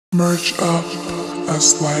Merge up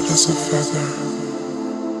as light as a feather.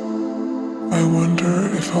 I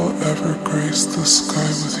wonder if I'll ever grace the sky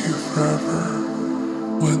with you forever.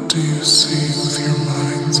 What do you see with your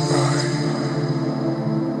mind's eye?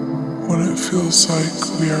 When it feels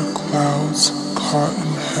like we are clouds caught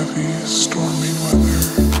in heavy, stormy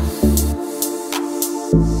weather.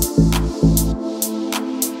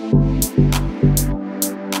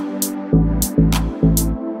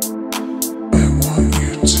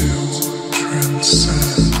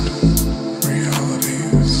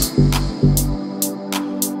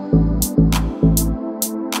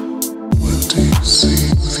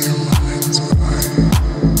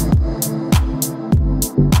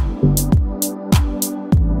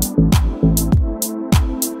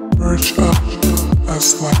 Merge up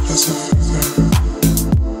as light as a feather.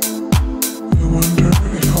 I wonder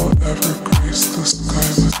if I'll ever grace the sky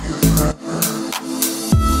with you forever.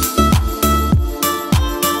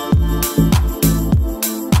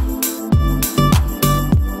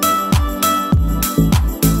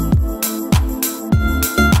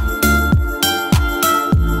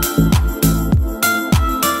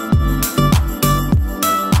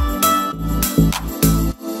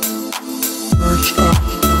 Merge up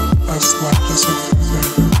as light as a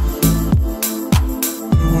feather.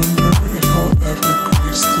 I wonder if I'll ever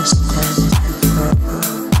grace the sky with you forever.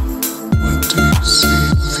 What do you see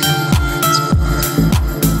with your mind's eye?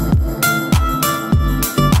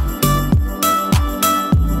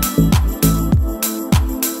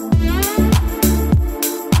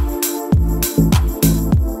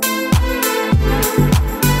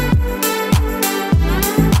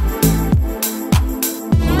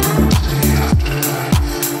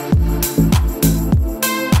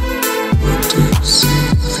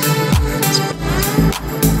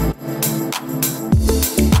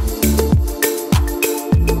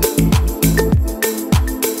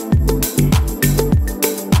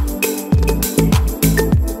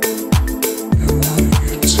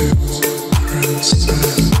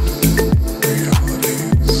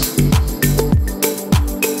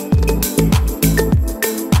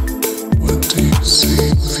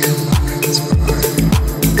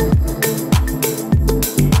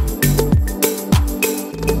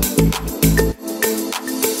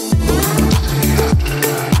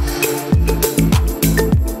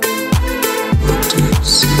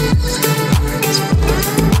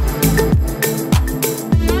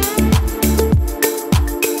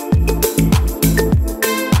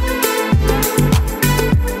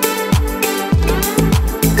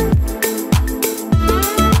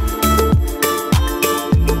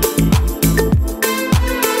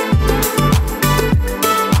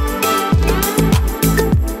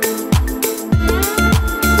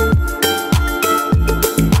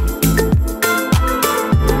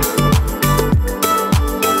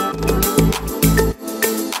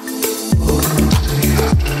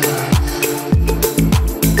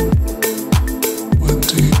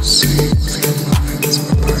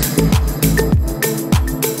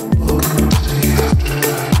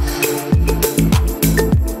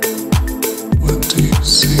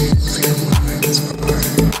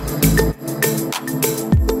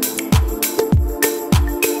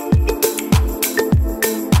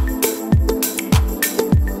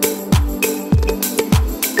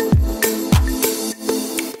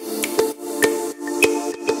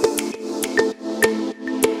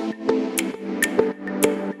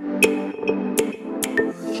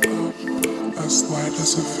 As light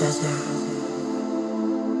as a feather.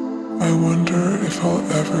 I wonder if I'll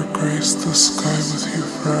ever grace the sky with you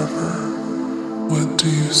forever. What do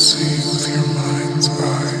you see with your mind's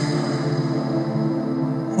eye?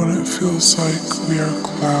 When it feels like we are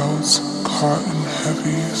clouds caught in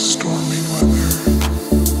heavy, stormy weather.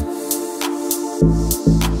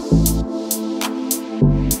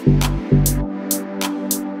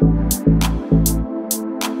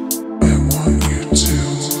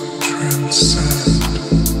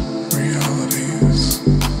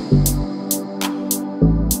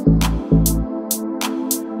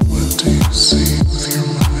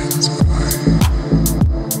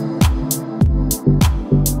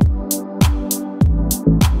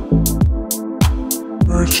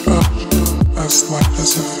 Merge up as light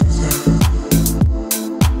as a feather.